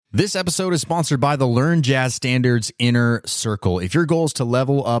This episode is sponsored by the Learn Jazz Standards Inner Circle. If your goal is to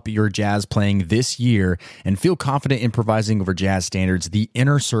level up your jazz playing this year and feel confident improvising over jazz standards, the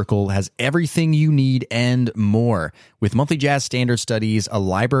Inner Circle has everything you need and more. With monthly jazz standard studies, a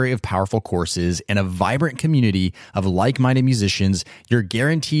library of powerful courses, and a vibrant community of like-minded musicians, you're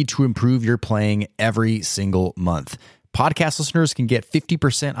guaranteed to improve your playing every single month. Podcast listeners can get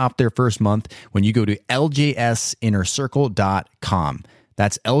 50% off their first month when you go to ljsinnercircle.com.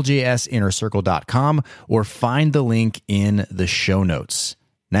 That's ljsinnercircle.com, or find the link in the show notes.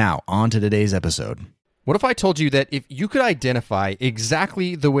 Now, on to today's episode. What if I told you that if you could identify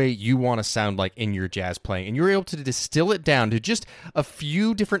exactly the way you want to sound like in your jazz playing, and you were able to distill it down to just a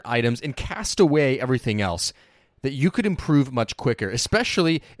few different items and cast away everything else, that you could improve much quicker,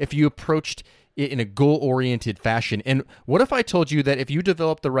 especially if you approached it in a goal-oriented fashion? And what if I told you that if you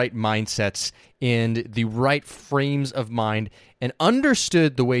developed the right mindsets and the right frames of mind and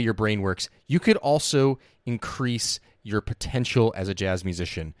understood the way your brain works, you could also increase your potential as a jazz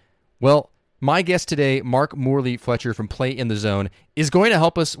musician? Well, my guest today, Mark Morley Fletcher from Play in the Zone, is going to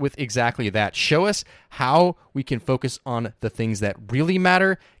help us with exactly that. Show us how we can focus on the things that really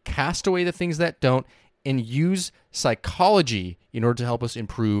matter, cast away the things that don't, and use psychology in order to help us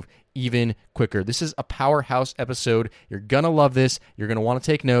improve even quicker. This is a powerhouse episode. You're going to love this. You're going to want to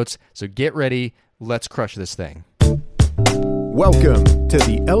take notes. So get ready. Let's crush this thing. Welcome to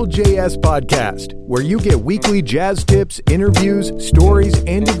the LJS Podcast, where you get weekly jazz tips, interviews, stories,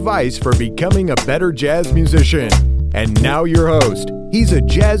 and advice for becoming a better jazz musician. And now your host. He's a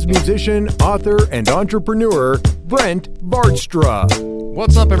jazz musician, author, and entrepreneur, Brent Vaartstra.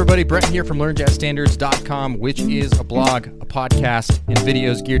 What's up, everybody? Brent here from LearnJazzStandards.com, which is a blog, a podcast, and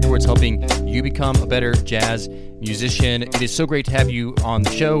videos geared towards helping you become a better jazz musician. It is so great to have you on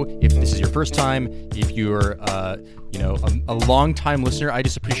the show. If this is your first time, if you're a long-time listener, I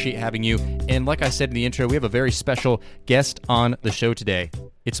just appreciate having you. And like I said in the intro, we have a very special guest on the show today.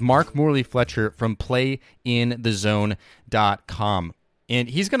 It's Mark Morley Fletcher from PlayInTheZone.com. And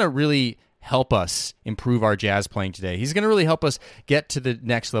he's going to really help us improve our jazz playing today. He's going to really help us get to the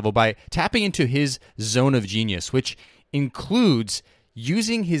next level by tapping into his zone of genius, which includes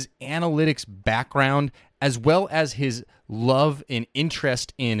using his analytics background as well as his love and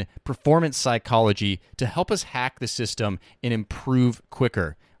interest in performance psychology to help us hack the system and improve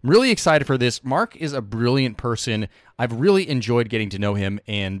quicker. I'm really excited for this. Mark is a brilliant person. I've really enjoyed getting to know him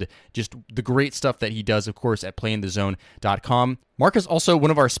and just the great stuff that he does, of course, at PlayInTheZone.com. Mark is also one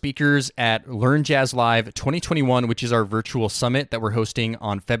of our speakers at Learn Jazz Live 2021, which is our virtual summit that we're hosting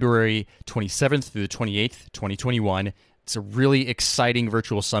on February 27th through the 28th, 2021. It's a really exciting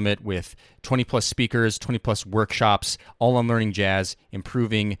virtual summit with 20-plus speakers, 20-plus workshops, all on learning jazz,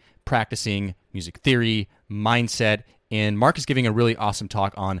 improving, practicing music theory, mindset. And Mark is giving a really awesome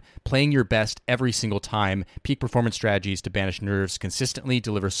talk on playing your best every single time, peak performance strategies to banish nerves, consistently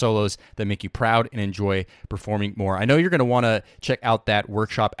deliver solos that make you proud and enjoy performing more. I know you're going to want to check out that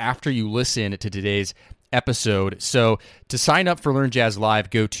workshop after you listen to today's episode. So to sign up for Learn Jazz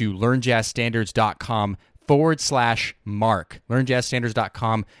Live, go to LearnJazzStandards.com/Mark.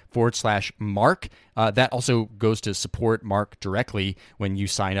 LearnJazzStandards.com/Mark. That also goes to support Mark directly when you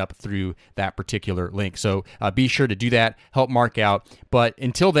sign up through that particular link. So be sure to do that. Help Mark out. But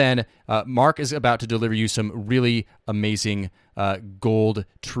until then, Mark is about to deliver you some really amazing gold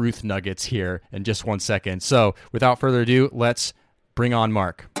truth nuggets here in just 1 second. So without further ado, let's bring on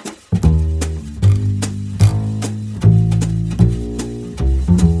Mark.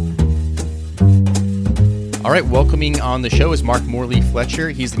 All right, welcoming on the show is Mark Morley Fletcher.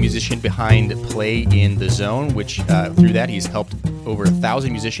 He's the musician behind Play in the Zone, which through that he's helped over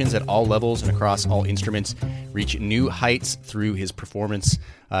 1,000 musicians at all levels and across all instruments reach new heights through his performance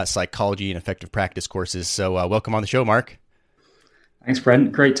psychology and effective practice courses. So welcome on the show, Mark. Thanks,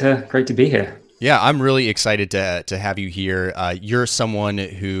 Brent. Great to be here. Yeah, I'm really excited to have you here. You're someone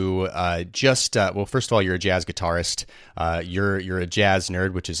who first of all, you're a jazz guitarist. You're a jazz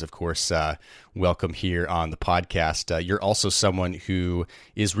nerd, which is, of course, welcome here on the podcast. You're also someone who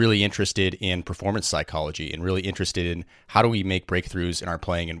is really interested in performance psychology and really interested in how do we make breakthroughs in our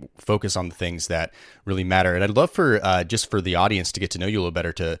playing and focus on the things that really matter. And I'd love for just for the audience to get to know you a little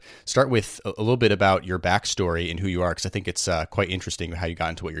better, to start with a little bit about your backstory and who you are, because I think it's quite interesting how you got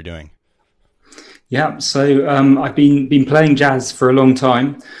into what you're doing. Yeah, so I've been playing jazz for a long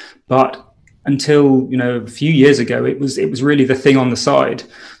time, but until a few years ago, it was really the thing on the side.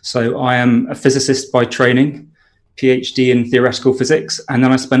 So I am a physicist by training, PhD in theoretical physics, and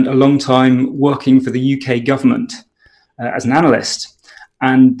then I spent a long time working for the UK government as an analyst.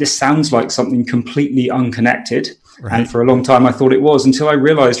 And this sounds like something completely unconnected, Right. And for a long time, I thought it was, until I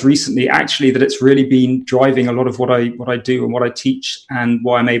realized recently, actually, that it's really been driving a lot of what I do and what I teach, and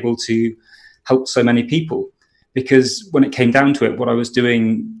why I'm able to help so many people. Because when it came down to it, what I was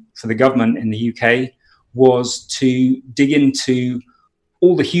doing for the government in the UK was to dig into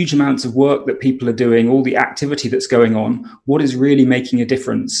all the huge amounts of work that people are doing, all the activity that's going on, what is really making a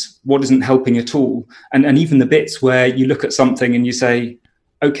difference, what isn't helping at all. And even the bits where you look at something and you say,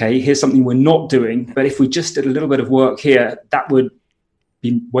 okay, here's something we're not doing, but if we just did a little bit of work here, that would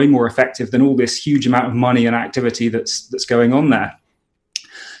be way more effective than all this huge amount of money and activity that's going on there.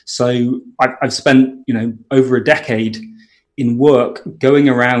 So I've spent, over a decade in work going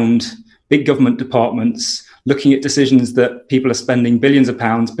around big government departments, looking at decisions that people are spending billions of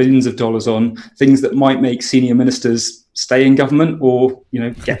pounds, billions of dollars on, things that might make senior ministers stay in government or,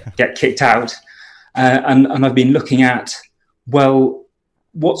 get kicked out. And I've been looking at, well,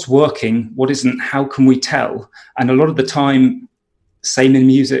 what's working, what isn't, how can we tell? And a lot of the time, same in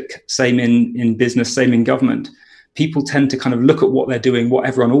music, same in business, same in government, people tend to kind of look at what they're doing, what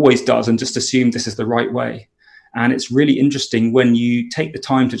everyone always does, and just assume this is the right way. And it's really interesting when you take the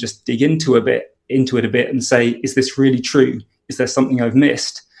time to just dig into it a bit and say, is this really true? Is there something I've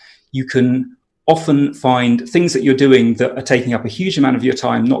missed? You can often find things that you're doing that are taking up a huge amount of your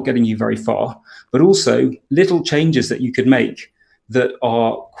time, not getting you very far, but also little changes that you could make that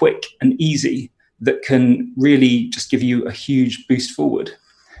are quick and easy, that can really just give you a huge boost forward.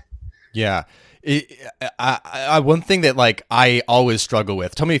 Yeah. One thing that I always struggle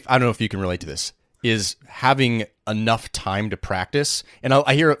with, tell me I don't know if you can relate to this, is having enough time to practice. And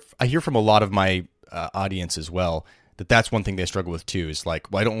I hear from a lot of my audience as well, that's one thing they struggle with too, is I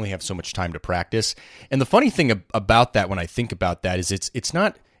don't only have so much time to practice. And the funny thing about that, when I think about that, is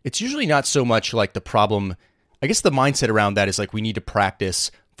it's usually not so much like the problem. I guess the mindset around that is we need to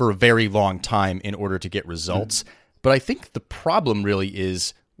practice for a very long time in order to get results. Mm-hmm. But I think the problem really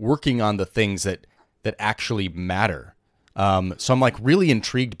is working on the things that actually matter. So I'm really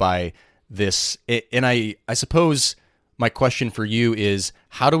intrigued by this. And I suppose my question for you is,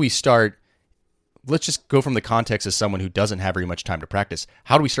 how do we start? Let's just go from the context of someone who doesn't have very much time to practice.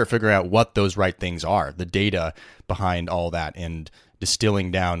 How do we start figuring out what those right things are, the data behind all that, and distilling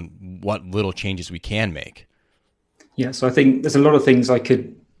down what little changes we can make? Yeah, so I think there's a lot of things I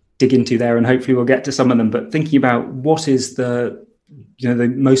could dig into there, and hopefully we'll get to some of them. But thinking about what is the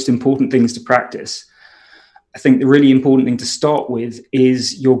most important things to practice, I think the really important thing to start with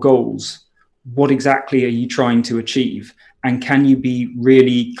is your goals. What exactly are you trying to achieve? And can you be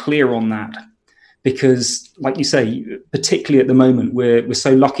really clear on that? Because, like you say, particularly at the moment, we're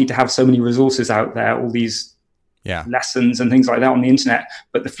so lucky to have so many resources out there, all these lessons and things like that on the internet.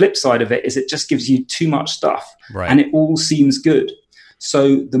 But the flip side of it is it just gives you too much stuff, right, and it all seems good.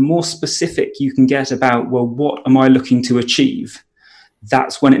 So the more specific you can get about, well, what am I looking to achieve?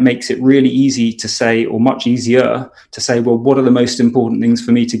 That's when it makes it really easy to say, or much easier to say, well, what are the most important things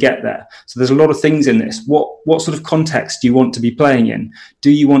for me to get there? So there's a lot of things in this. What sort of context do you want to be playing in?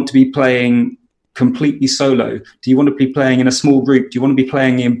 Do you want to be playing completely solo? Do you want to be playing in a small group? Do you want to be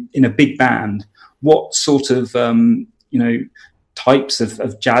playing in a big band? What sort of types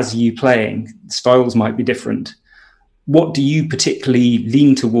of jazz are you playing? Styles might be different. What do you particularly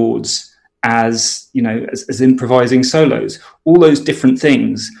lean towards as improvising solos? All those different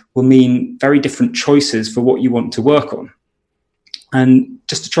things will mean very different choices for what you want to work on. And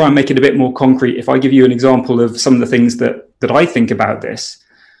just to try and make it a bit more concrete, if I give you an example of some of the things that I think about this,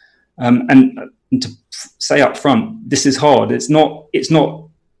 and to say up front, this is hard. It's not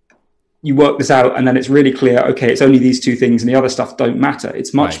you work this out and then it's really clear, okay, it's only these two things and the other stuff don't matter.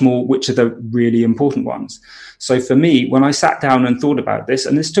 It's much more, which are the really important ones. So for me, when I sat down and thought about this,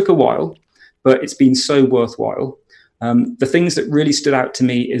 and this took a while, but it's been so worthwhile, the things that really stood out to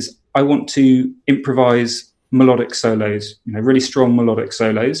me is I want to improvise melodic solos, really strong melodic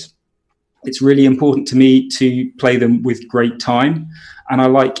solos. It's really important to me to play them with great time, and I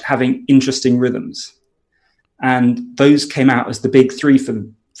like having interesting rhythms. And those came out as the big three for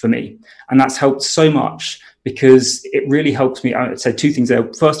me. And that's helped so much because it really helps me. I'd say two things there.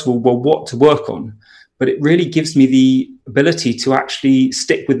 First of all, well, what to work on, but it really gives me the ability to actually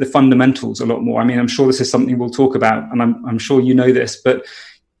stick with the fundamentals a lot more. I mean, I'm sure this is something we'll talk about, and I'm sure you know this, but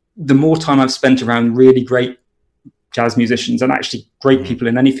the more time I've spent around really great jazz musicians and actually great people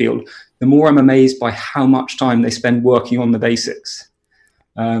in any field, the more I'm amazed by how much time they spend working on the basics.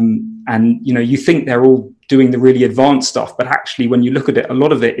 And you think they're all doing the really advanced stuff, but actually when you look at it, a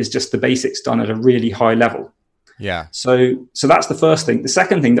lot of it is just the basics done at a really high level. Yeah. So that's the first thing. The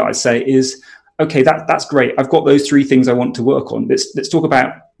second thing that I'd say is, okay, that's great. I've got those 3 things I want to work on. Let's talk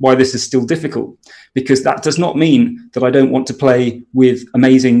about why this is still difficult, because that does not mean that I don't want to play with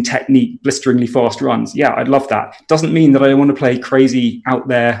amazing technique, blisteringly fast runs. Yeah, I'd love that. It doesn't mean that I don't want to play crazy out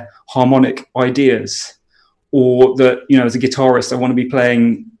there harmonic ideas, or that, as a guitarist, I want to be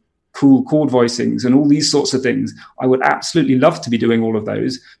playing cool chord voicings and all these sorts of things. I would absolutely love to be doing all of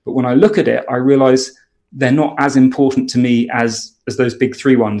those. But when I look at it, I realize they're not as important to me as those big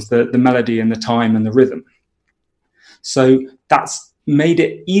 3 ones, the melody and the time and the rhythm. So that's made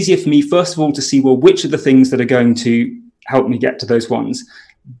it easier for me, first of all, to see, well, which are the things that are going to help me get to those ones.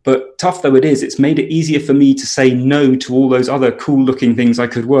 But tough though it is, it's made it easier for me to say no to all those other cool looking things I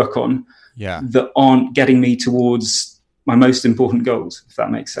could work on that aren't getting me towards my most important goals, if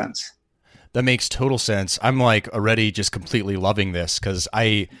that makes sense. That makes total sense. I'm like already just completely loving this, because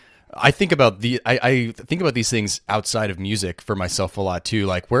I think about I think about these things outside of music for myself a lot too.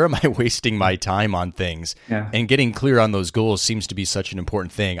 Like, where am I wasting my time on things? Yeah. And getting clear on those goals seems to be such an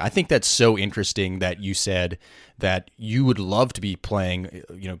important thing. I think that's so interesting that you said that you would love to be playing,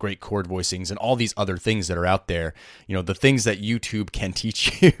 great chord voicings and all these other things that are out there. The things that YouTube can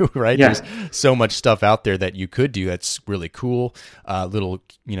teach you, right? Yeah. There's so much stuff out there that you could do that's really cool. Little,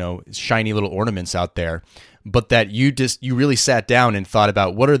 shiny little ornaments out there. But that you really sat down and thought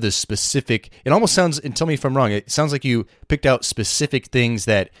about what are the specific, it almost sounds, and tell me if I'm wrong, it sounds like you picked out specific things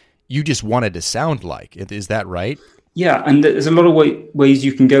that you just wanted to sound like. Is that right? Yeah, and there's a lot of ways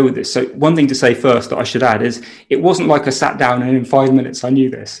you can go with this. So one thing to say first that I should add is, it wasn't like I sat down and in 5 minutes I knew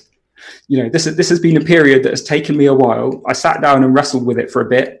this. This has been a period that has taken me a while. I sat down and wrestled with it for a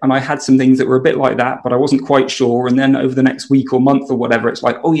bit, and I had some things that were a bit like that, but I wasn't quite sure. And then over the next week or month or whatever, it's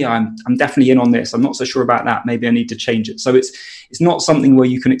like, oh yeah, I'm definitely in on this. I'm not so sure about that. Maybe I need to change it. So it's not something where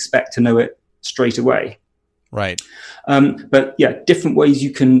you can expect to know it straight away. Right. But yeah, different ways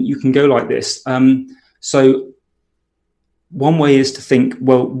you can go like this. So one way is to think,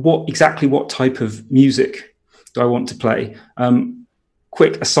 well, what type of music do I want to play?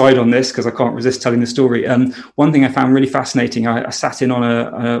 Quick aside on this, because I can't resist telling the story. One thing I found really fascinating, I sat in on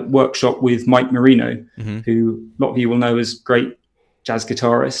a workshop with Mike Marino, who a lot of you will know as great jazz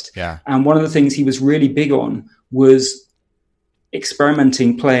guitarist. Yeah. And one of the things he was really big on was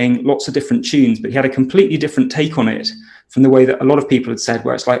experimenting, playing lots of different tunes, but he had a completely different take on it from the way that a lot of people had said,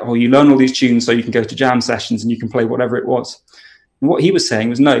 where it's like, oh, you learn all these tunes so you can go to jam sessions and you can play whatever it was. And what he was saying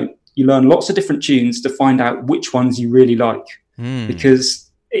was, no, you learn lots of different tunes to find out which ones you really like. Because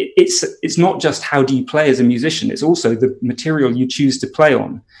it's not just how do you play as a musician, it's also the material you choose to play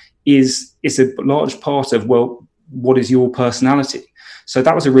on is a large part of, well, what is your personality? So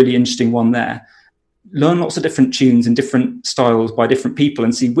that was a really interesting one there. Learn lots of different tunes and different styles by different people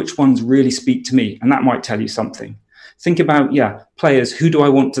and see which ones really speak to me, and that might tell you something. Think about, players, who do I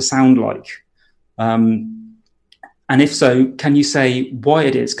want to sound like? And if so, can you say why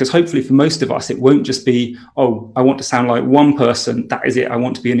it is? Because hopefully for most of us, it won't just be, oh, I want to sound like one person. That is it. I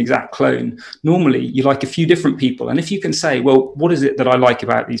want to be an exact clone. Normally, you like a few different people. And if you can say, well, what is it that I like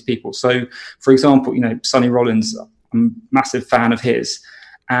about these people? So, for example, Sonny Rollins, I'm a massive fan of his.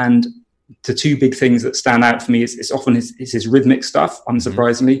 And the 2 big things that stand out for me is often his rhythmic stuff,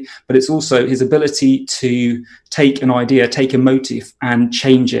 unsurprisingly, but it's also his ability to take an idea, take a motif and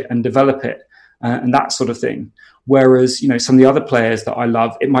change it and develop it and that sort of thing. Whereas, some of the other players that I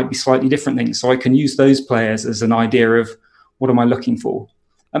love, it might be slightly different things. So I can use those players as an idea of what am I looking for?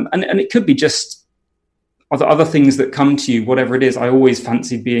 And it could be just other things that come to you, whatever it is. I always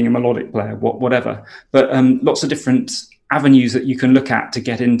fancied being a melodic player, whatever. But lots of different avenues that you can look at to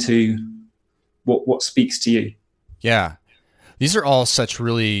get into what speaks to you. Yeah. These are all such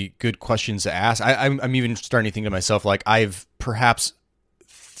really good questions to ask. I'm even starting to think to myself, like, I've perhaps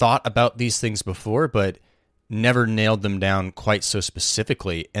thought about these things before, but never nailed them down quite so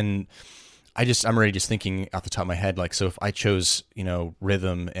specifically. And I'm already just thinking off the top of my head, like, so if I chose,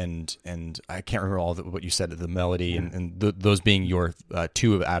 rhythm and I can't remember all what you said, the melody and those being your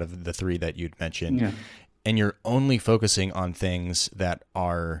 2 out of the 3 that you'd mentioned, and you're only focusing on things that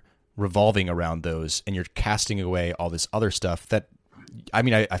are revolving around those, and you're casting away all this other stuff that, I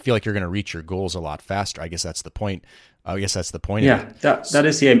feel like you're going to reach your goals a lot faster. I guess that's the point. Yeah, that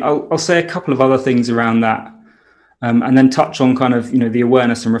is the aim. I'll say a couple of other things around that. And then touch on kind of, the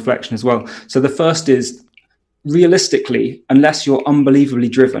awareness and reflection as well. So the first is, realistically, unless you're unbelievably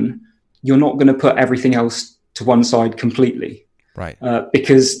driven, you're not going to put everything else to one side completely. Right.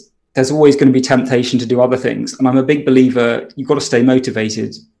 Because there's always going to be temptation to do other things. And I'm a big believer, you've got to stay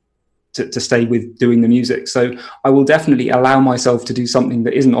motivated to stay with doing the music. So I will definitely allow myself to do something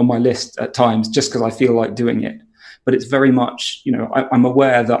that isn't on my list at times just because I feel like doing it. but it's very much, I'm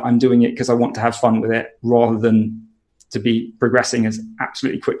aware that I'm doing it because I want to have fun with it rather than to be progressing as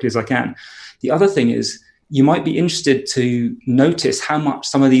absolutely quickly as I can. The other thing is, you might be interested to notice how much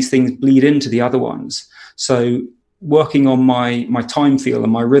some of these things bleed into the other ones. So working on my time feel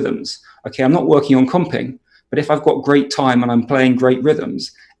and my rhythms. Okay, I'm not working on comping, but if I've got great time and I'm playing great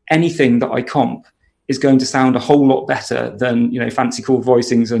rhythms, anything that I comp is going to sound a whole lot better than, fancy chord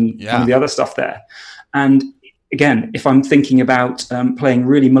voicings and some of the other stuff there. And again, if I'm thinking about playing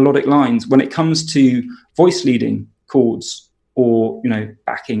really melodic lines, when it comes to voice leading chords or,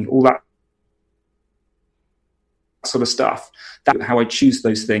 backing, all that sort of stuff, that's how I choose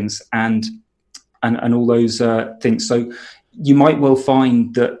those things and all those things. So you might well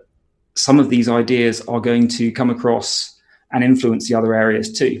find that some of these ideas are going to come across and influence the other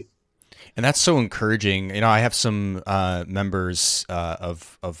areas too. And that's so encouraging. I have some members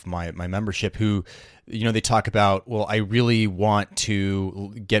of my membership who, they talk about, well, I really want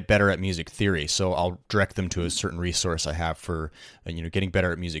to get better at music theory. So I'll direct them to a certain resource I have for, getting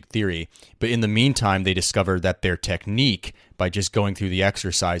better at music theory. But in the meantime, they discover that their technique, by just going through the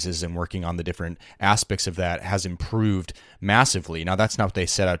exercises and working on the different aspects of that, has improved massively. Now, that's not what they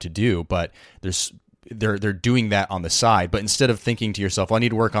set out to do, but they're doing that on the side. But instead of thinking to yourself, well, I need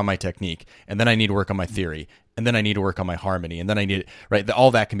to work on my technique, and then I need to work on my theory, and then I need to work on my harmony, and then I need, right?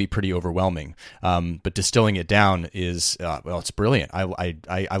 All that can be pretty overwhelming. But distilling it down is, it's brilliant.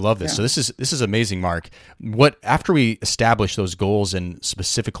 I love this. Yeah. So this is amazing, Mark. After we establish those goals and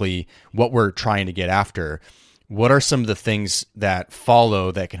specifically what we're trying to get after, what are some of the things that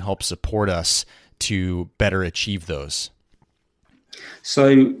follow that can help support us to better achieve those?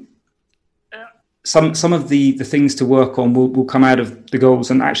 So some of the things to work on will come out of the goals.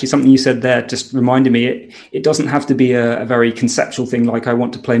 And actually something you said there just reminded me, it doesn't have to be a very conceptual thing like I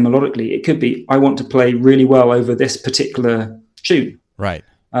want to play melodically. It could be I want to play really well over this particular tune. Right.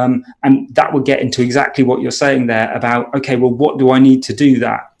 And that would get into exactly what you're saying there about, okay, well, what do I need to do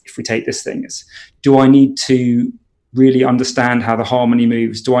that? If we take this thing as, do I need to really understand how the harmony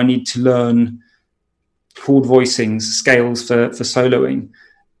moves? Do I need to learn chord voicings, scales for soloing?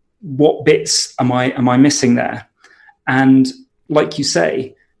 What bits am I missing there? And like you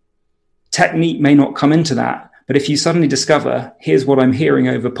say, technique may not come into that, but if you suddenly discover, here's what I'm hearing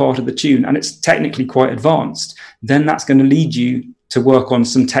over part of the tune, and it's technically quite advanced, then that's going to lead you to work on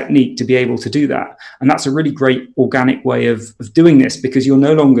some technique to be able to do that. And that's a really great organic way of doing this, because you're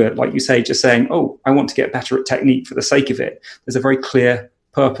no longer, like you say, just saying, oh, I want to get better at technique for the sake of it. There's a very clear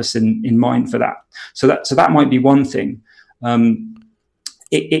purpose in mind for that. So that might be one thing.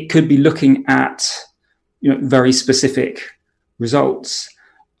 It could be looking at, very specific results.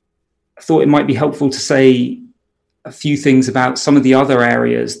 I thought it might be helpful to say a few things about some of the other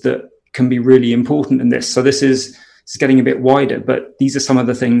areas that can be really important in this. So this is getting a bit wider, but these are some of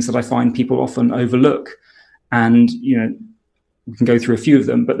the things that I find people often overlook. And, we can go through a few of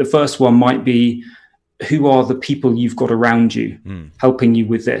them, but the first one might be, who are the people you've got around you helping you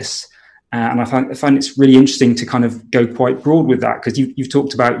with this? And I find it's really interesting to kind of go quite broad with that, because you've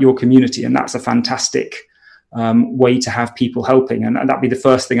talked about your community, and that's a fantastic way to have people helping. And that'd be the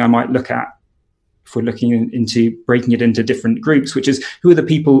first thing I might look at if we're looking into breaking it into different groups, which is, who are the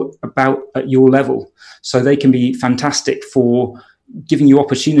people about at your level? So they can be fantastic for giving you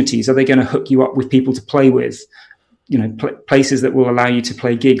opportunities. Are they going to hook you up with people to play with? Places that will allow you to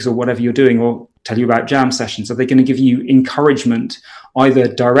play gigs or whatever you're doing, or tell you about jam sessions. Are they going to give you encouragement either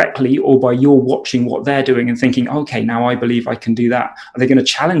directly or by your watching what they're doing and thinking, okay, now I believe I can do that? Are they going to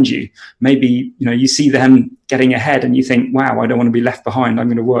challenge you? Maybe, you see them getting ahead and you think, wow, I don't want to be left behind. I'm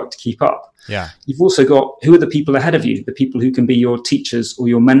going to work to keep up. Yeah. You've also got, who are the people ahead of you? The people who can be your teachers or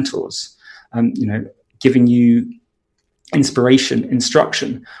your mentors, giving you inspiration,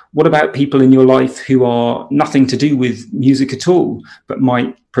 instruction. What about people in your life who are nothing to do with music at all, but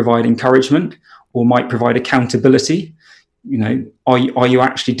might provide encouragement or might provide accountability? Are you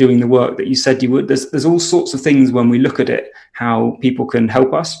actually doing the work that you said you would? There's all sorts of things when we look at it, how people can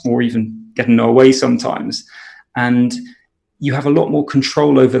help us or even get in our way sometimes. And you have a lot more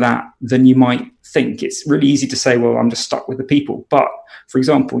control over that than you might think. It's really easy to say, well, I'm just stuck with the people. But for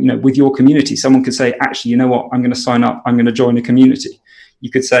example, with your community, someone could say, actually, you know what, I'm going to sign up. I'm going to join a community.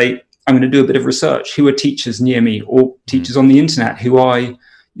 You could say, I'm going to do a bit of research. Who are teachers near me or teachers on the internet who I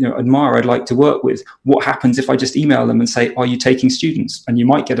admire, I'd like to work with? What happens if I just email them and say, are you taking students? And you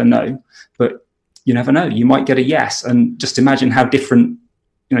might get a no, but you never know. You might get a yes. And just imagine how different,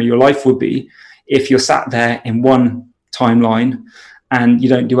 your life would be if you're sat there in one timeline and you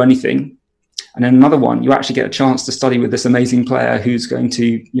don't do anything. And then another one, you actually get a chance to study with this amazing player who's going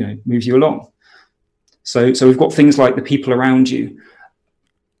to, move you along. So we've got things like the people around you.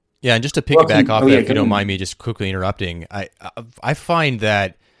 Yeah, and just to piggyback off that, if you don't mind me just quickly interrupting, I find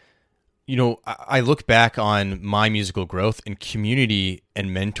that, I look back on my musical growth, and community and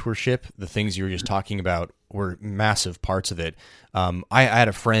mentorship, the things you were just talking about, were massive parts of it. I had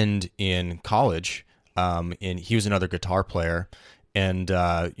a friend in college, and he was another guitar player, and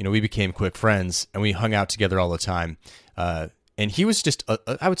we became quick friends, and we hung out together all the time. And he was just,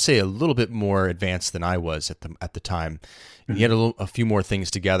 I would say, a little bit more advanced than I was at the time. And he had a few more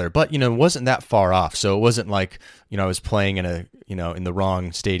things together, but it wasn't that far off. So it wasn't like I was playing in in the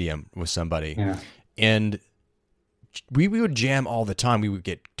wrong stadium with somebody. Yeah. And we would jam all the time. We would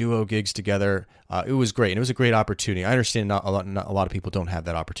get duo gigs together. It was great, and it was a great opportunity. I understand not a lot of people don't have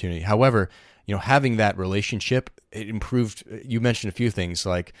that opportunity. However, having that relationship, it improved. You mentioned a few things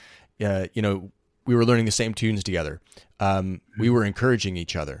like, we were learning the same tunes together. We were encouraging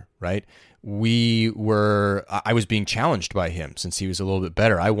each other, right? I was being challenged by him since he was a little bit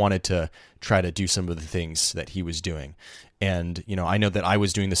better. I wanted to try to do some of the things that he was doing. And, I know that I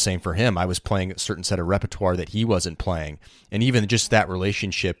was doing the same for him. I was playing a certain set of repertoire that he wasn't playing. And even just that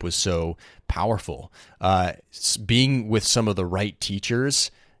relationship was so powerful. Being with some of the right teachers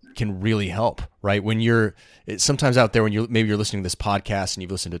can really help, right? When sometimes out there, when maybe you're listening to this podcast and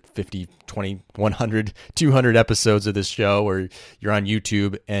you've listened to 50, 20, 100, 200 episodes of this show, or you're on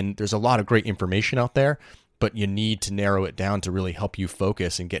YouTube, and there's a lot of great information out there, but you need to narrow it down to really help you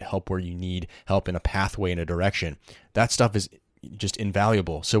focus and get help where you need help in a pathway, in a direction. That stuff is just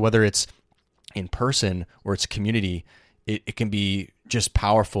invaluable. So whether it's in person or it's community, it can be just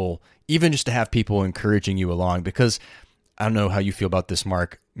powerful, even just to have people encouraging you along, because I don't know how you feel about this,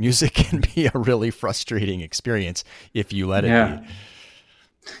 Mark. Music can be a really frustrating experience if you let it be.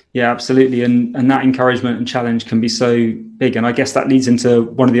 Yeah, absolutely. And that encouragement and challenge can be so big. And I guess that leads into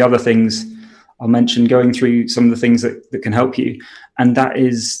one of the other things I'll mention, going through some of the things that can help you. And that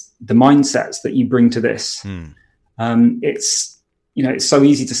is the mindsets that you bring to this. It's so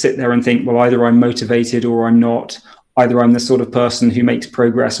easy to sit there and think, well, either I'm motivated or I'm not. Either I'm the sort of person who makes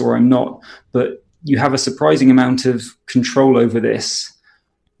progress or I'm not. But you have a surprising amount of control over this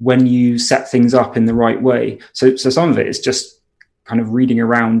when you set things up in the right way. So some of it is just kind of reading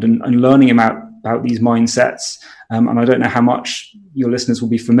around and learning about these mindsets. And I don't know how much your listeners will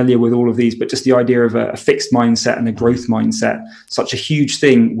be familiar with all of these, but just the idea of a fixed mindset and a growth mindset, such a huge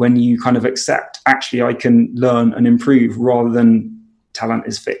thing when you kind of accept, actually, I can learn and improve, rather than talent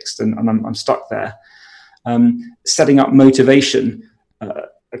is fixed and I'm stuck there. Setting up motivation.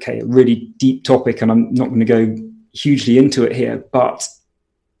 Okay, a really deep topic, and I'm not going to go hugely into it here, but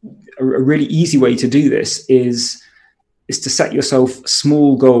a really easy way to do this is to set yourself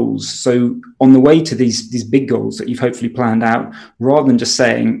small goals. So on the way to these big goals that you've hopefully planned out, rather than just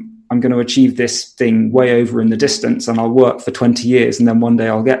saying, I'm going to achieve this thing way over in the distance and I'll work for 20 years and then one day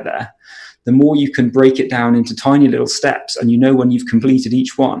I'll get there. The more you can break it down into tiny little steps, and when you've completed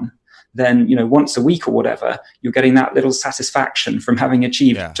each one, then, once a week or whatever, you're getting that little satisfaction from having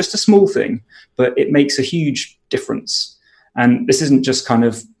achieved just a small thing, but it makes a huge difference. And this isn't just kind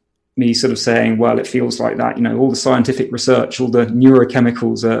of me sort of saying, well, it feels like that. All the scientific research, all the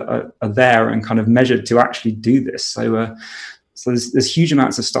neurochemicals are there and kind of measured to actually do this. So there's huge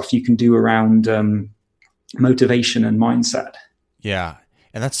amounts of stuff you can do around motivation and mindset. Yeah.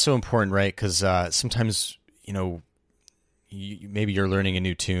 And that's so important, right? Because sometimes, maybe you're learning a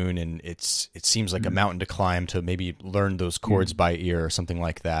new tune and it seems like a mountain to climb to maybe learn those chords by ear or something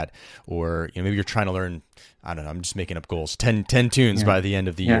like that. Or, maybe you're trying to learn, I don't know, I'm just making up goals, 10 tunes by the end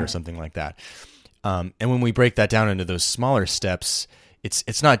of the year or something like that. And when we break that down into those smaller steps,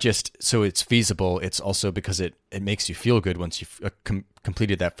 it's not just so it's feasible, it's also because it makes you feel good once you've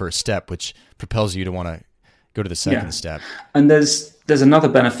completed that first step, which propels you to want to go to the second step. And there's another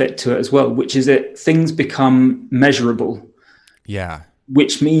benefit to it as well, which is things become measurable. Yeah.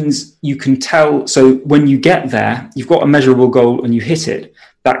 Which means you can tell. So when you get there, you've got a measurable goal and you hit it.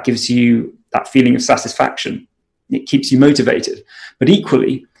 That gives you that feeling of satisfaction. It keeps you motivated. But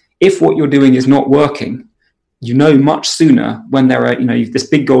equally, if what you're doing is not working, much sooner when there are, this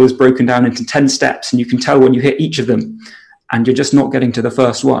big goal is broken down into 10 steps and you can tell when you hit each of them and you're just not getting to the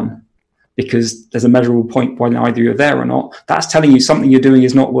first one because there's a measurable point when either you're there or not. That's telling you something you're doing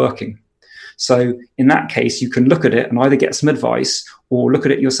is not working. So in that case, you can look at it and either get some advice or look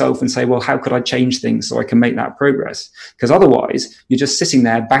at it yourself and say, well, how could I change things so I can make that progress? Because otherwise, you're just sitting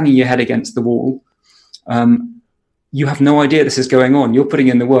there banging your head against the wall. You have no idea this is going on. You're putting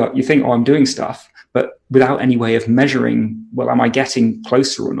in the work. You think, I'm doing stuff, but without any way of measuring, well, am I getting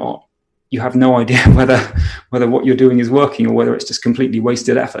closer or not? You have no idea whether what you're doing is working or whether it's just completely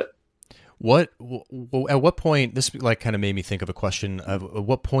wasted effort. At what point, this like kind of made me think of a question of at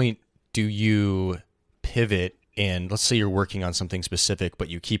what point do you pivot, and let's say you're working on something specific, but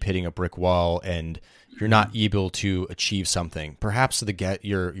you keep hitting a brick wall and you're not able to achieve something. Perhaps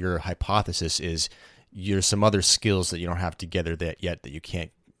your hypothesis is there's some other skills that you don't have together that you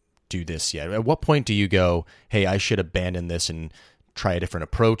can't do this yet. At what point do you go, hey, I should abandon this and try a different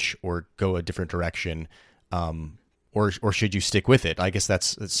approach or go a different direction? Or should you stick with it? I guess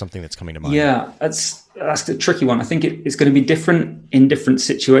that's something that's coming to mind. Yeah, that's a tricky one. I think it's going to be different in different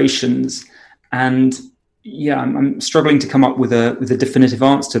situations, and yeah, I'm struggling to come up with a definitive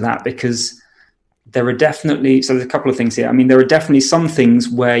answer to that, because there are definitely, there's a couple of things here. I mean, there are definitely some things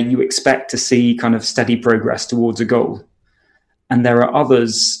where you expect to see kind of steady progress towards a goal, and there are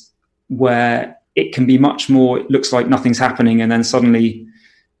others where it can be much more. It looks like nothing's happening, and then suddenly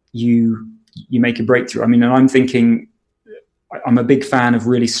you make a breakthrough. I mean, and I'm thinking, I'm a big fan of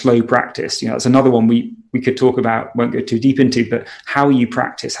really slow practice. That's another one we could talk about, won't go too deep into, but how you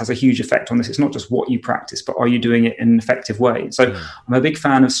practice has a huge effect on this. It's not just what you practice, but are you doing it in an effective way? So I'm a big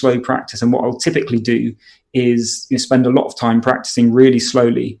fan of slow practice. And what I'll typically do is spend a lot of time practicing really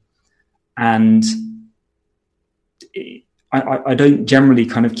slowly. And I don't generally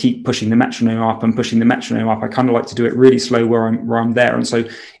kind of keep pushing the metronome up and pushing the metronome up. I kind of like to do it really slow where I'm there. And so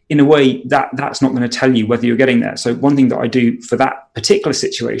in a way that's not going to tell you whether you're getting there. So one thing that I do for that particular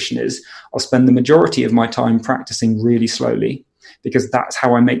situation is I'll spend the majority of my time practicing really slowly, because that's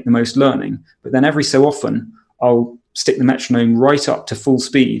how I make the most learning. But then every so often I'll stick the metronome right up to full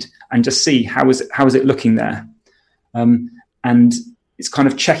speed and just see how is it looking there. And it's kind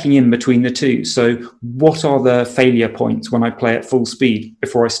of checking in between the two. So what are the failure points when I play at full speed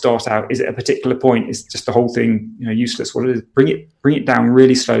before I start out? Is it a particular point? Is just the whole thing useless? What it is? Bring it down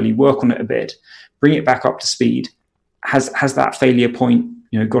really slowly, work on it a bit, bring it back up to speed. Has that failure point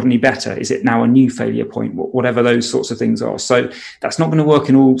got any better? Is it now a new failure point? Whatever those sorts of things are. So that's not going to work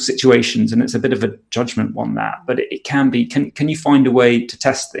in all situations, and it's a bit of a judgment on that, but it can be. Can you find a way to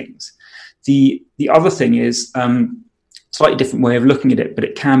test things? The other thing is slightly different way of looking at it, but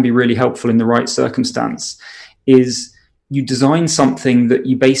it can be really helpful in the right circumstance, is you design something that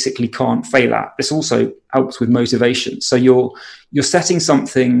you basically can't fail at. This also helps with motivation. So you're setting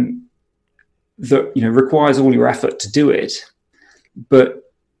something that requires all your effort to do it,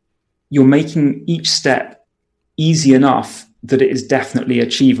 but you're making each step easy enough that it is definitely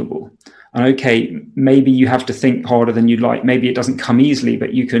achievable. And okay, maybe you have to think harder than you'd like. Maybe it doesn't come easily,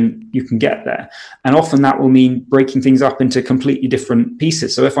 but you can get there. And often that will mean breaking things up into completely different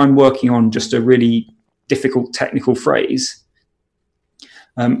pieces. So if I'm working on just a really difficult technical phrase,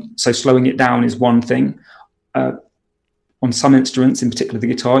 so slowing it down is one thing. On some instruments, in particular the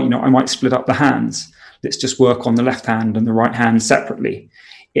guitar, I might split up the hands. Let's just work on the left hand and the right hand separately.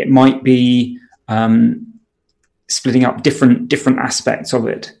 It might be splitting up different aspects of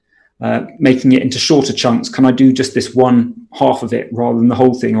it. Making it into shorter chunks. Can I do just this one half of it rather than the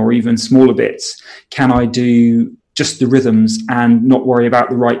whole thing, or even smaller bits? Can I do just the rhythms and not worry about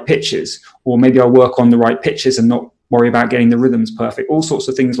the right pitches? Or maybe I'll work on the right pitches and not worry about getting the rhythms perfect. All sorts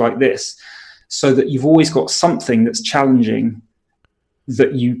of things like this, so that you've always got something that's challenging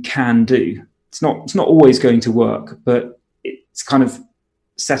that you can do. It's not always going to work, but it's kind of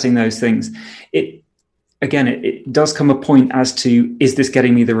setting those things. It does come a point as to, is this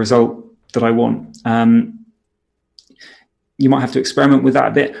getting me the result that I want? You might have to experiment with that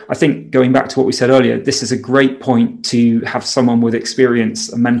a bit. I think going back to what we said earlier, this is a great point to have someone with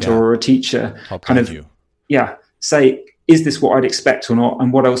experience, a mentor or a teacher, say, is this what I'd expect or not?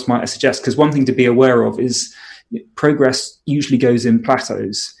 And what else might I suggest? Because one thing to be aware of is progress usually goes in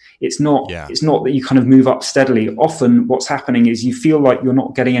plateaus. It's not that you kind of move up steadily. Often what's happening is you feel like you're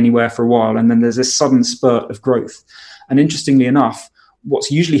not getting anywhere for a while, and then there's this sudden spurt of growth. And interestingly enough,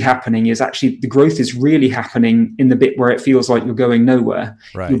 what's usually happening is actually the growth is really happening in the bit where it feels like you're going nowhere.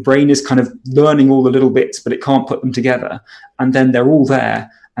 Right. Your brain is kind of learning all the little bits, but it can't put them together. And then they're all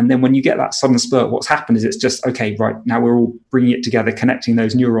there. And then when you get that sudden spurt, what's happened is it's just, okay, right, now we're all bringing it together, connecting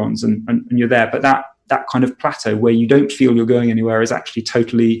those neurons, and you're there. But that kind of plateau where you don't feel you're going anywhere is actually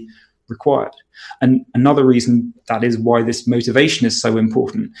totally required. And another reason that is why this motivation is so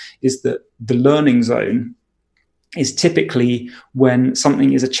important is that the learning zone is typically when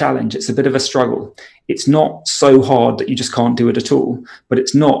something is a challenge. It's a bit of a struggle. It's not so hard that you just can't do it at all, but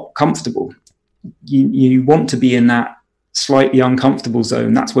it's not comfortable. You want to be in that slightly uncomfortable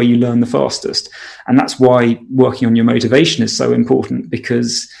zone. That's where you learn the fastest. And that's why working on your motivation is so important,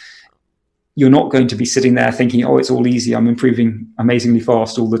 because you're not going to be sitting there thinking, oh, it's all easy, I'm improving amazingly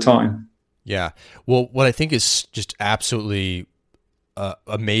fast all the time. Yeah. Well, what I think is just absolutely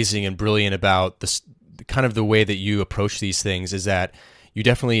amazing and brilliant about this kind of the way that you approach these things is that you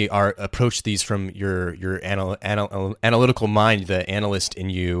definitely approach these from your analytical mind, the analyst in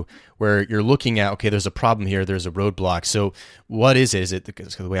you, where you're looking at, okay, there's a problem here, there's a roadblock. So what is it? Is it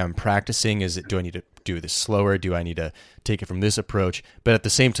the way I'm practicing? Do I need to do this slower? Do I need to take it from this approach? But at the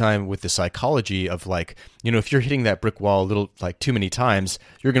same time, with the psychology of like, if you're hitting that brick wall a little like too many times,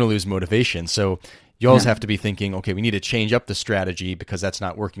 you're going to lose motivation. So you always have to be thinking, okay, we need to change up the strategy because that's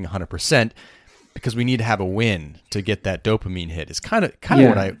not working 100%. Because we need to have a win to get that dopamine hit. It's kind of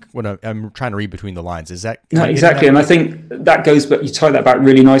what I'm trying to read between the lines. Is that no, exactly? And I think that goes, but you tie that back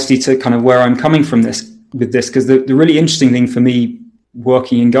really nicely to kind of where I'm coming from with this, because the really interesting thing for me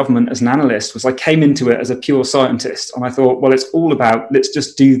working in government as an analyst was I came into it as a pure scientist, and I thought, well, it's all about let's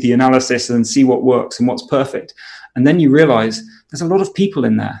just do the analysis and see what works and what's perfect. And then you realize there's a lot of people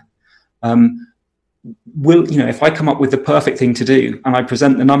in there. If I come up with the perfect thing to do and I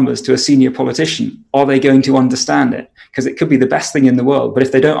present the numbers to a senior politician, are they going to understand it? Because it could be the best thing in the world, but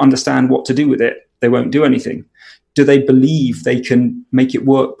if they don't understand what to do with it, they won't do anything. Do they believe they can make it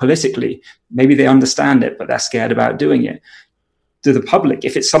work politically? Maybe they understand it, but they're scared about doing it. Do the public,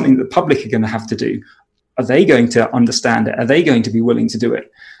 if it's something that the public are going to have to do, are they going to understand it? Are they going to be willing to do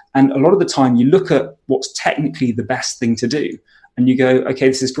it? And a lot of the time you look at what's technically the best thing to do and you go, okay,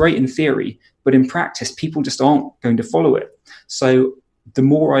 this is great in theory, but in practice, people just aren't going to follow it. So the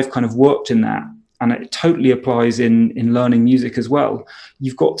more I've kind of worked in that, and it totally applies in learning music as well,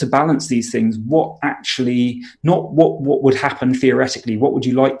 you've got to balance these things. What actually, not what would happen theoretically, what would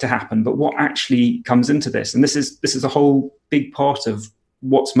you like to happen, but what actually comes into this. And this is a whole big part of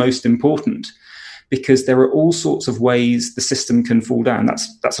what's most important, because there are all sorts of ways the system can fall down.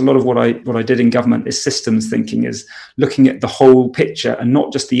 That's a lot of what I did in government is systems thinking, is looking at the whole picture and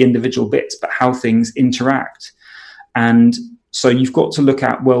not just the individual bits, but how things interact. And so you've got to look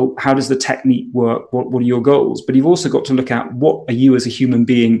at, well, how does the technique work? What are your goals? But you've also got to look at what are you as a human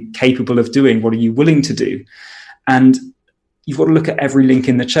being capable of doing? What are you willing to do? And you've got to look at every link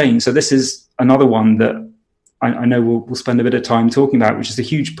in the chain. So this is another one that I know we'll spend a bit of time talking about, which is a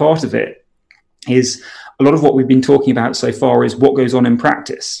huge part of it, is a lot of what we've been talking about so far is what goes on in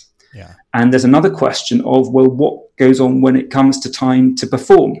practice. Yeah. And there's another question of, well, what goes on when it comes to time to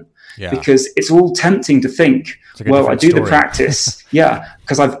perform? Yeah. Because it's all tempting to think, well, I do the practice. Yeah,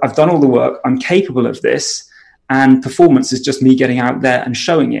 because I've done all the work. I'm capable of this. And performance is just me getting out there and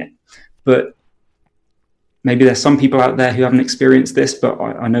showing it. But maybe there's some people out there who haven't experienced this, but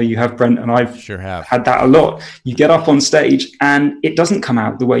I know you have, Brent, and I've sure have had that a lot. You get up on stage and it doesn't come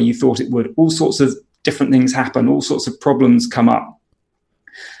out the way you thought it would. All sorts of different things happen. All sorts of problems come up.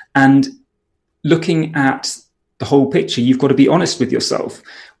 And looking at the whole picture, you've got to be honest with yourself.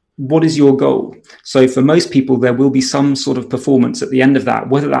 What is your goal? So for most people, there will be some sort of performance at the end of that,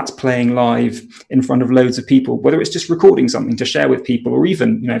 whether that's playing live in front of loads of people, whether it's just recording something to share with people, or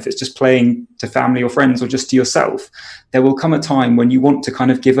even, if it's just playing to family or friends or just to yourself. There will come a time when you want to kind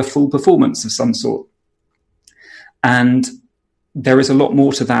of give a full performance of some sort. And there is a lot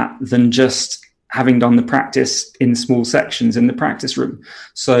more to that than just having done the practice in small sections in the practice room.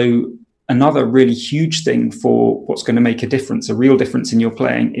 So another really huge thing for what's going to make a difference, a real difference in your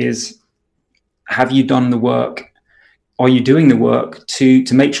playing, is, have you done the work? Are you doing the work to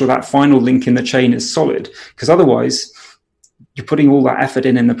make sure that final link in the chain is solid? Because otherwise, you're putting all that effort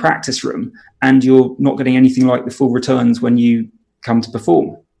in the practice room and you're not getting anything like the full returns when you come to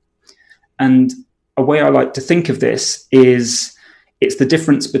perform. And a way I like to think of this is, it's the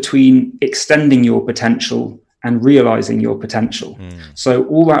difference between extending your potential and realizing your potential. So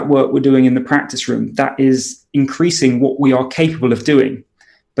all that work we're doing in the practice room, that is increasing what we are capable of doing,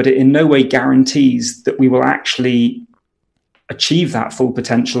 but it in no way guarantees that we will actually achieve that full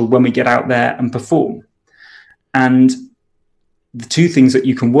potential when we get out there and perform. And the two things that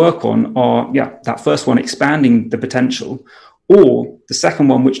you can work on are, that first one, expanding the potential, or the second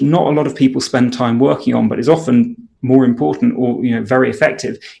one, which not a lot of people spend time working on, but is often more important or very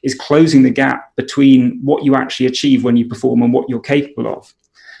effective, is closing the gap between what you actually achieve when you perform and what you're capable of.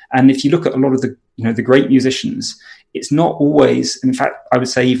 And if you look at a lot of the great musicians, it's not always, in fact, I would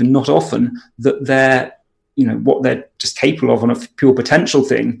say even not often, that they're what they're just capable of on a pure potential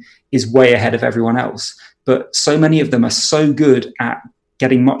thing is way ahead of everyone else. But so many of them are so good at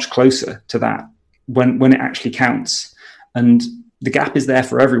getting much closer to that when it actually counts. And the gap is there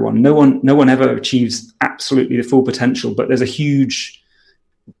for everyone. No one ever achieves absolutely the full potential, but there's a huge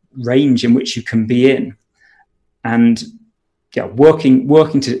range in which you can be in. And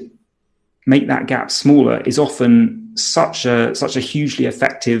working to make that gap smaller is often such a hugely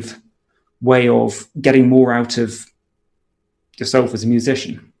effective way of getting more out of yourself as a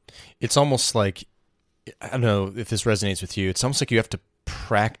musician. It's almost like, I don't know if this resonates with you, it's almost like you have to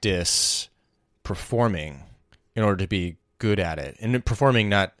practice performing in order to be good at it. And performing,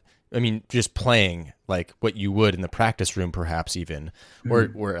 not, I mean, just playing like what you would in the practice room, perhaps even,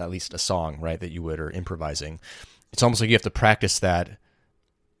 or at least a song, right, that you would, or improvising. It's almost like you have to practice that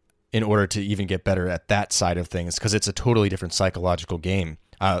in order to even get better at that side of things, because it's a totally different psychological game.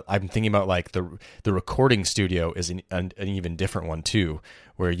 I'm thinking about like the recording studio is an even different one too,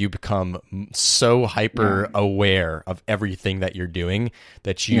 where you become so hyper aware of everything that you're doing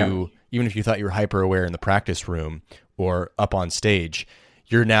that you, even if you thought you were hyper aware in the practice room or up on stage,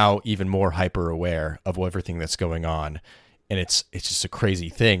 you're now even more hyper aware of everything that's going on. And it's just a crazy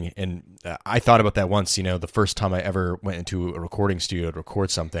thing. And I thought about that once, you know, the first time I ever went into a recording studio to record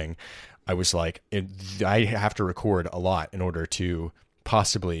something, I was like, I have to record a lot in order to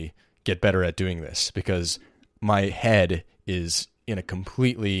possibly get better at doing this, because my head is in a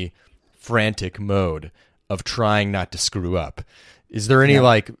completely frantic mode of trying not to screw up. Is there any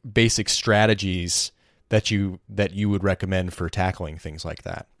like basic strategies that you would recommend for tackling things like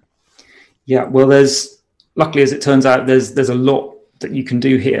that? Yeah, well, luckily, as it turns out, there's a lot that you can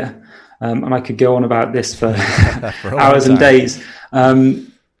do here. And I could go on about this for, for hours and days.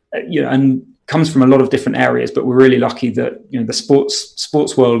 And comes from a lot of different areas, but we're really lucky that, you know, the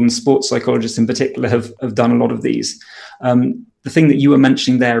sports world and sports psychologists in particular have done a lot of these. The thing that you were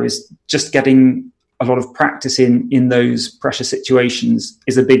mentioning there is just getting a lot of practice in those pressure situations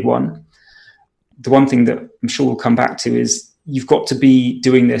is a big one. The one thing that I'm sure we'll come back to is you've got to be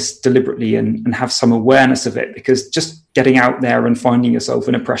doing this deliberately and have some awareness of it, because just getting out there and finding yourself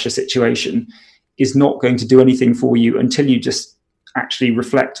in a pressure situation is not going to do anything for you until you just actually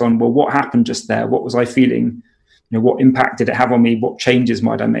reflect on, well, what happened just there? What was I feeling? You know, what impact did it have on me? What changes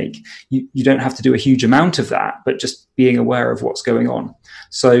might I make? You don't have to do a huge amount of that, but just being aware of what's going on.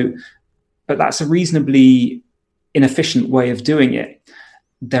 So, but that's a reasonably inefficient way of doing it.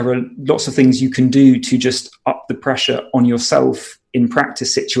 There are lots of things you can do to just up the pressure on yourself in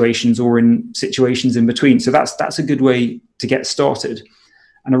practice situations or in situations in between. So that's a good way to get started.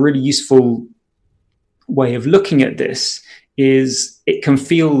 And a really useful way of looking at this is it can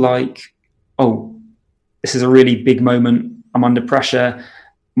feel like, oh, this is a really big moment. I'm under pressure.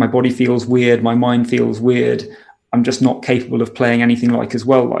 My body feels weird. My mind feels weird. I'm just not capable of playing anything like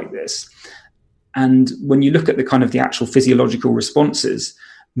this. And when you look at the kind of the actual physiological responses,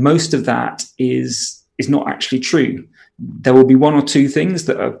 most of that is not actually true. There will be one or two things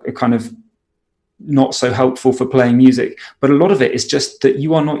that are kind of not so helpful for playing music, but a lot of it is just that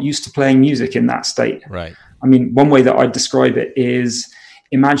you are not used to playing music in that state. Right. I mean, one way that I'd describe it is,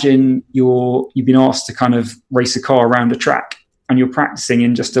 imagine you've been asked to kind of race a car around a track, and you're practicing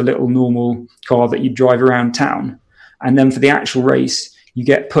in just a little normal car that you drive around town. And then for the actual race, you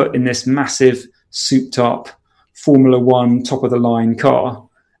get put in this massive souped up Formula One top of the line car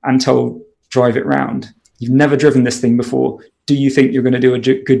and told, drive it round. You've never driven this thing before. Do you think you're going to do a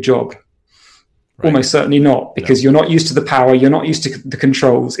good job? Right. Almost certainly not, because you're not used to the power. You're not used to the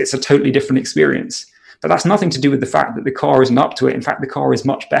controls. It's a totally different experience. But that's nothing to do with the fact that the car isn't up to it. In fact, the car is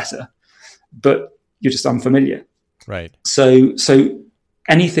much better, but you're just unfamiliar. Right. So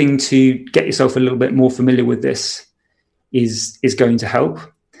anything to get yourself a little bit more familiar with this is going to help.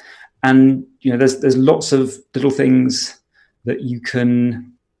 And, you know, there's lots of little things that you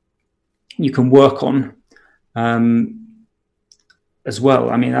can work on as well.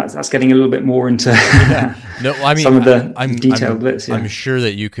 I mean, that's getting a little bit more into some of the detailed bits. Yeah. I'm sure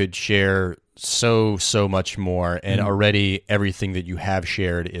that you could share so much more, and already everything that you have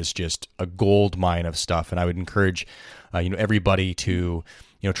shared is just a gold mine of stuff. And I would encourage everybody to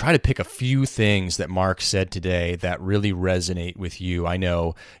try to pick a few things that Mark said today that really resonate with you. I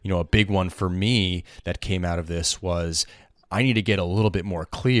know, a big one for me that came out of this was, I need to get a little bit more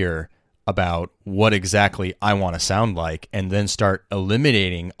clear about what exactly I want to sound like, and then start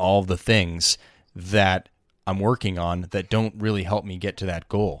eliminating all the things that I'm working on that don't really help me get to that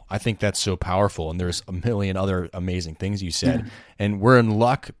goal. I think that's so powerful. And there's a million other amazing things you said. And we're in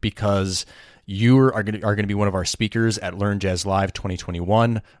luck because you are going to be one of our speakers at Learn Jazz Live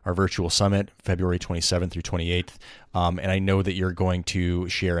 2021, our virtual summit, February 27th through 28th. And I know that you're going to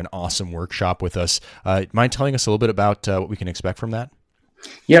share an awesome workshop with us. Mind telling us a little bit about what we can expect from that?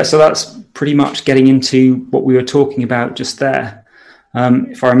 Yeah, so that's pretty much getting into what we were talking about just there.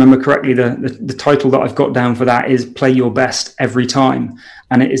 If I remember correctly, the title that I've got down for that is Play Your Best Every Time.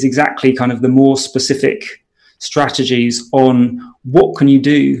 And it is exactly kind of the more specific strategies on what can you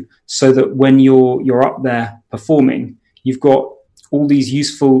do so that when you're up there performing, you've got all these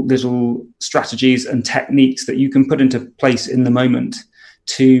useful little strategies and techniques that you can put into place in the moment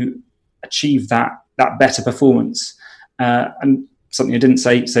to achieve that better performance. And something I didn't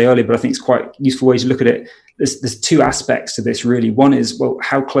say earlier, but I think it's quite a useful way to look at it. There's two aspects to this, really. One is, well,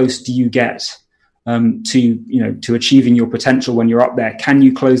 how close do you get to achieving your potential when you're up there? Can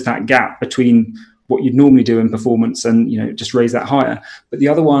you close that gap between what you'd normally do in performance and just raise that higher? But the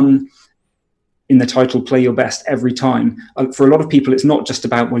other one, in the title, Play Your Best Every Time, for a lot of people, it's not just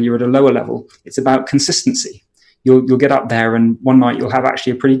about when you're at a lower level, it's about consistency. You'll get up there and one night you'll have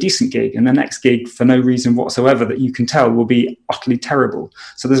actually a pretty decent gig, and the next gig, for no reason whatsoever that you can tell, will be utterly terrible.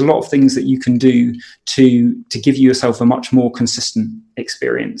 So there's a lot of things that you can do to give yourself a much more consistent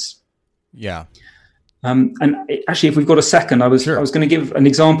experience. Yeah. Actually, if we've got a second, I was going to give an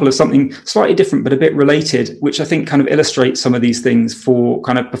example of something slightly different but a bit related, which I think kind of illustrates some of these things for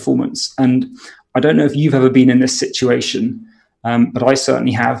kind of performance. And I don't know if you've ever been in this situation, but I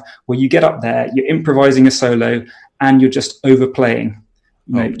certainly have, where you get up there, you're improvising a solo, and you're just overplaying.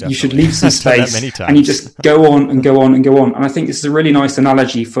 You should leave some space, and you just go on and go on and go on. And I think this is a really nice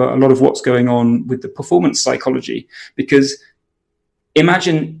analogy for a lot of what's going on with the performance psychology, because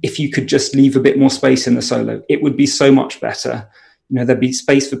imagine if you could just leave a bit more space in the solo. It would be so much better. There'd be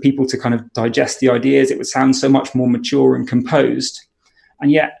space for people to kind of digest the ideas. It would sound so much more mature and composed.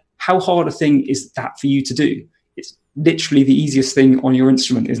 And yet, how hard a thing is that for you to do? It's literally the easiest thing on your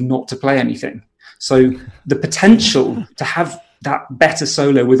instrument is not to play anything. So the potential to have that better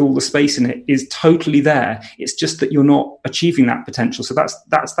solo with all the space in it is totally there. It's just that you're not achieving that potential. So that's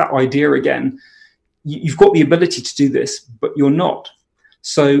that idea again. You've got the ability to do this, but you're not.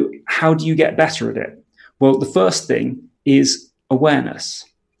 So how do you get better at it? Well, the first thing is awareness,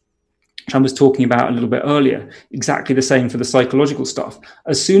 which I was talking about a little bit earlier. Exactly the same for the psychological stuff.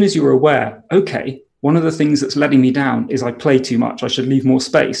 As soon as you're aware, okay, one of the things that's letting me down is I play too much, I should leave more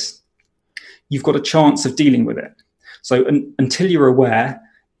space, you've got a chance of dealing with it. So until you're aware,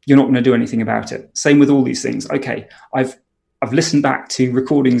 you're not going to do anything about it. Same with all these things. Okay, I've listened back to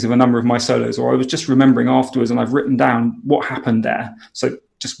recordings of a number of my solos, or I was just remembering afterwards and I've written down what happened there. So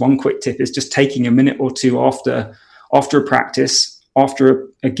just one quick tip is just taking a minute or two after a practice, after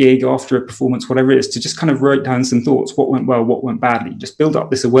a gig, after a performance, whatever it is, to just kind of write down some thoughts. What went well, what went badly? Just build up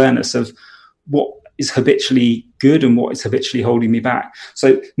this awareness of what is habitually good and what is habitually holding me back.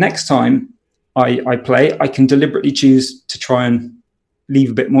 So next time I play, I can deliberately choose to try and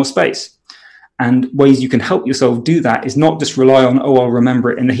leave a bit more space. And ways you can help yourself do that is not just rely on, I'll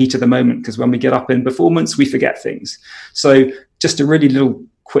remember it in the heat of the moment, because when we get up in performance, we forget things. So just a really little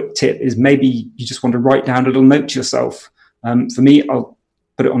quick tip is maybe you just want to write down a little note to yourself. For me, I'll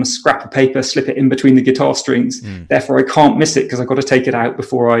put it on a scrap of paper, slip it in between the guitar strings. Therefore, I can't miss it because I've got to take it out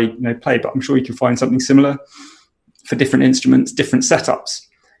before I play. But I'm sure you can find something similar for different instruments, different setups.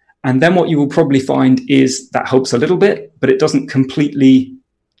 And then what you will probably find is that helps a little bit, but it doesn't completely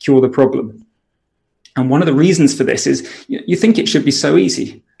cure the problem. And one of the reasons for this is you think it should be so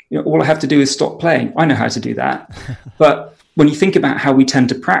easy. All I have to do is stop playing. I know how to do that. But when you think about how we tend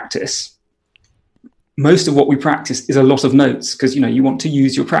to practice, most of what we practice is a lot of notes because, you want to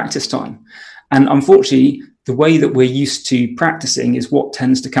use your practice time. And unfortunately, the way that we're used to practicing is what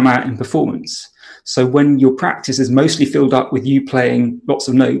tends to come out in performance. So when your practice is mostly filled up with you playing lots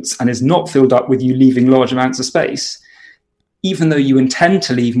of notes and is not filled up with you leaving large amounts of space, even though you intend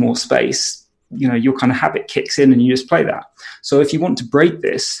to leave more space, your kind of habit kicks in and you just play that. So if you want to break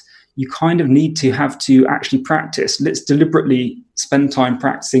this, you kind of need to have to actually practice. Let's deliberately spend time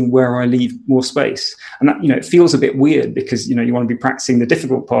practicing where I leave more space. And that, it feels a bit weird because, you want to be practicing the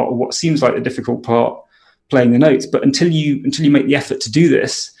difficult part or what seems like the difficult part, playing the notes. But until you make the effort to do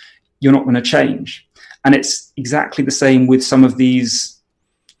this, you're not going to change. And it's exactly the same with some of these,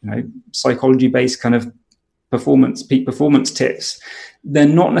 psychology-based kind of peak performance tips. They're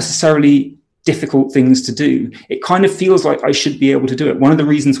not necessarily difficult things to do. It kind of feels like I should be able to do it. One of the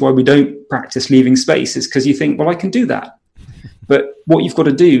reasons why we don't practice leaving space is because you think, well, I can do that. But what you've got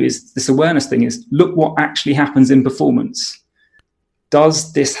to do is this awareness thing is look what actually happens in performance.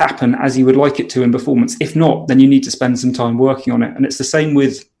 Does this happen as you would like it to in performance? If not, then you need to spend some time working on it. And it's the same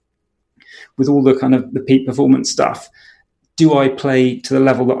with all the kind of the peak performance stuff. Do I play to the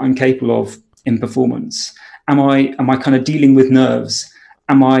level that I'm capable of in performance? Am I kind of dealing with nerves?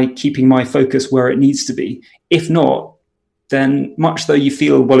 Am I keeping my focus where it needs to be? If not, then much though you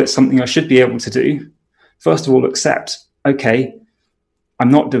feel, well, it's something I should be able to do, first of all, accept, okay,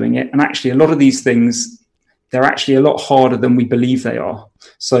 I'm not doing it. And actually, a lot of these things, they're actually a lot harder than we believe they are.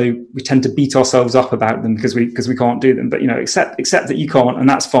 So we tend to beat ourselves up about them because we can't do them. But, accept that you can't, and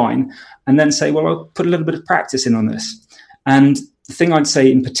that's fine. And then say, well, I'll put a little bit of practice in on this. And the thing I'd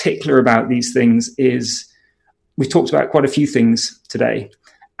say in particular about these things is we've talked about quite a few things today,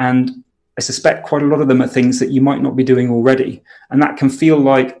 and I suspect quite a lot of them are things that you might not be doing already. And that can feel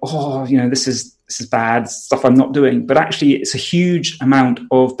like, oh, this is bad stuff I'm not doing. But actually, it's a huge amount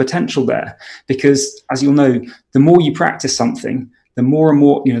of potential there, because as you'll know, the more you practice something, the more and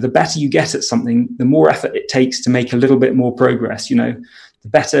more, the better you get at something, the more effort it takes to make a little bit more progress. The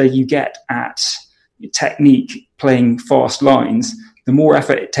better you get at technique, playing fast lines, the more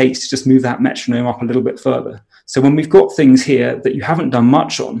effort it takes to just move that metronome up a little bit further. So when we've got things here that you haven't done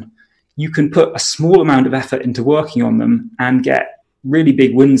much on, you can put a small amount of effort into working on them and get really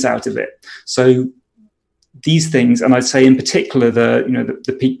big wins out of it. So these things, and I'd say in particular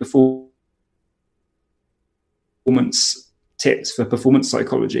the peak performance tips for performance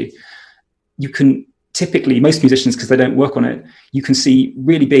psychology, you can typically, most musicians, because they don't work on it, you can see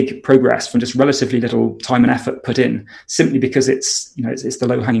really big progress from just relatively little time and effort put in, simply because it's the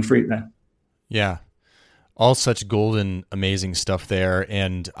low-hanging fruit there. Yeah. All such golden, amazing stuff there.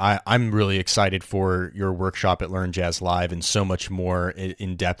 And I'm really excited for your workshop at Learn Jazz Live and so much more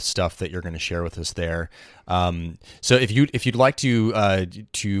in-depth stuff that you're going to share with us there. So if you'd like to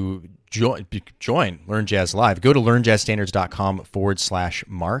join Learn Jazz Live, go to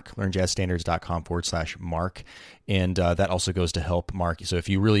learnjazzstandards.com/Mark, learnjazzstandards.com/Mark. And that also goes to help Mark. So if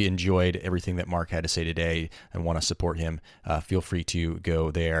you really enjoyed everything that Mark had to say today and want to support him, feel free to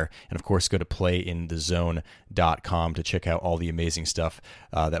go there. And of course, go to playinthezone.com to check out all the amazing stuff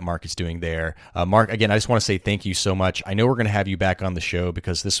that Mark is doing there. Mark, again, I just want to say thank you so much. I know we're going to have you back on the show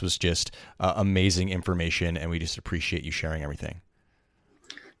because this was just amazing information, and we just appreciate you sharing everything.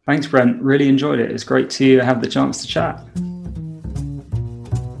 Thanks, Brent. Really enjoyed it. It's great to have the chance to chat.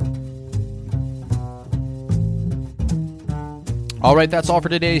 All right, that's all for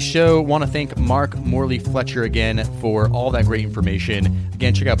today's show. Want to thank Mark Morley Fletcher again for all that great information.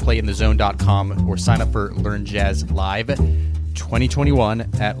 Again, check out playinthezone.com or sign up for Learn Jazz Live 2021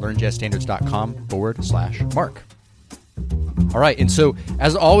 at learnjazzstandards.com/Mark. All right, and so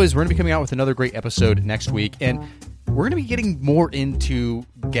as always, we're going to be coming out with another great episode next week, and we're going to be getting more into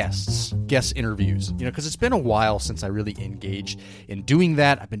guest interviews, because it's been a while since I really engaged in doing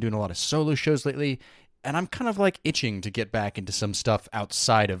that. I've been doing a lot of solo shows lately, and I'm kind of like itching to get back into some stuff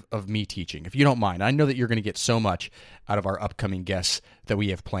outside of me teaching, if you don't mind. I know that you're going to get so much out of our upcoming guests that we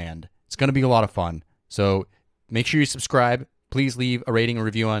have planned. It's going to be a lot of fun. So make sure you subscribe. Please leave a rating and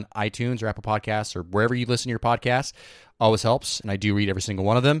review on iTunes or Apple Podcasts or wherever you listen to your podcasts. Always helps, and I do read every single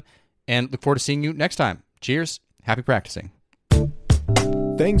one of them. And look forward to seeing you next time. Cheers. Happy practicing.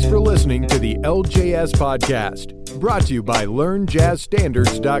 Thanks for listening to the LJS Podcast, brought to you by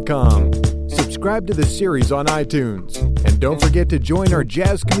LearnJazzStandards.com. Subscribe to the series on iTunes, and don't forget to join our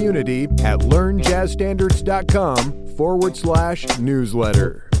jazz community at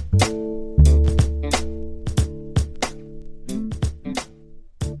LearnJazzStandards.com/newsletter.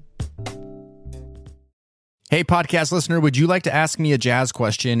 Hey, podcast listener, would you like to ask me a jazz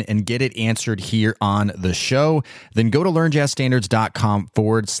question and get it answered here on the show? Then go to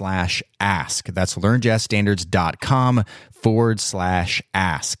learnjazzstandards.com/ask. That's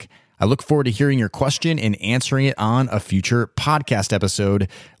learnjazzstandards.com/ask. I look forward to hearing your question and answering it on a future podcast episode.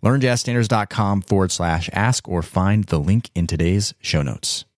 learnjazzstandards.com/ask, or find the link in today's show notes.